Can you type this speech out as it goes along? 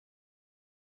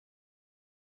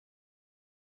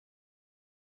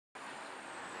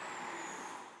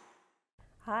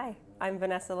Hi, I'm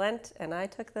Vanessa Lent, and I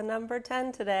took the number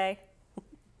 10 today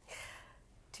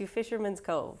to Fisherman's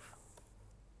Cove.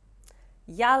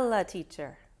 Yalla,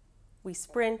 teacher. We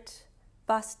sprint,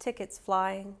 bus tickets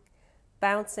flying,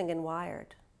 bouncing and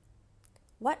wired.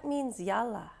 What means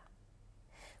yalla?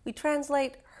 We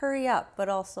translate hurry up, but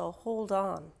also hold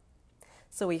on.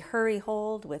 So we hurry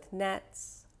hold with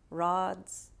nets,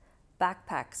 rods,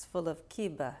 backpacks full of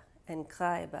kiba and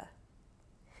kraiba.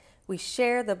 We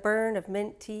share the burn of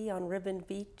mint tea on Ribbon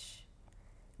Beach,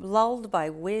 lulled by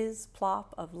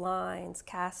whiz-plop of lines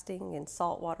casting in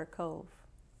Saltwater Cove.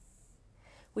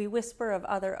 We whisper of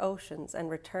other oceans and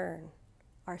return,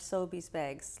 our Sobeys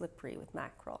bags slippery with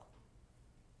mackerel.